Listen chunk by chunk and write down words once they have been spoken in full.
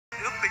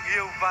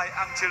yêu vai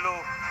Angelo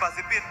và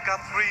diễn viên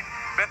Catherine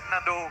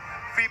Bernardo.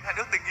 Phim Hẹn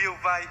ước tình yêu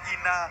vai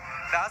Ina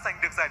đã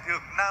giành được giải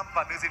thưởng nam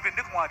và nữ diễn viên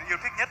nước ngoài yêu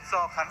thích nhất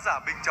do khán giả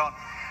bình chọn.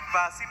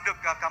 Và xin được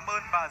cảm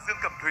ơn bà Dương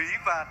Cẩm Thúy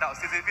và đạo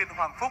diễn diễn viên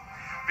Hoàng Phúc.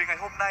 Vì ngày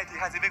hôm nay thì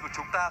hai diễn viên của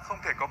chúng ta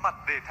không thể có mặt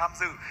để tham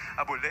dự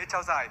buổi lễ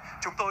trao giải.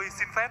 Chúng tôi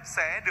xin phép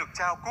sẽ được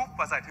trao cúp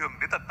và giải thưởng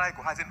đến tận tay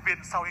của hai diễn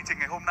viên sau chương trình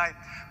ngày hôm nay.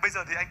 Bây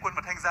giờ thì anh Quân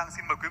và Thanh Giang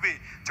xin mời quý vị,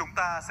 chúng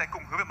ta sẽ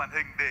cùng hướng về màn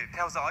hình để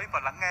theo dõi và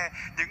lắng nghe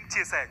những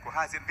chia sẻ của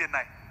hai diễn viên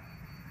này.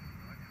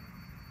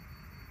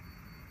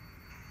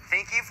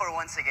 Thank you for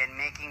once again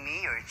making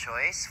me your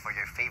choice for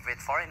your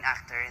favorite foreign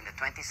actor in the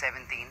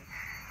 2017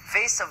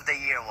 Face of the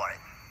Year Award.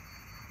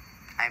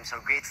 I'm so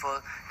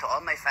grateful to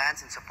all my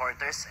fans and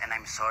supporters, and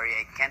I'm sorry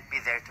I can't be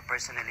there to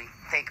personally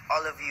thank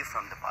all of you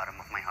from the bottom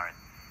of my heart.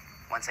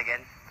 Once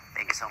again,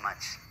 thank you so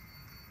much.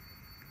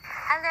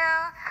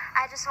 Hello,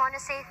 I just want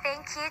to say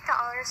thank you to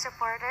all your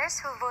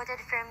supporters who voted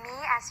for me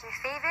as your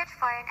favorite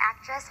foreign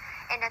actress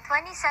in the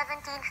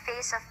 2017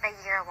 Face of the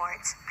Year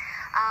Awards.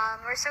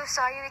 We're so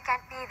sorry we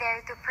can't be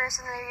there to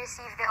personally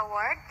receive the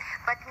award,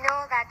 but know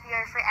that we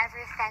are forever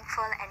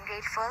thankful and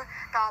grateful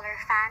to all our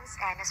fans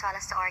and as well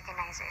as the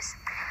organizers.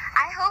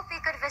 I hope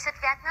we could visit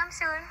Vietnam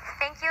soon.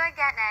 Thank you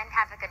again and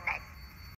have a good night.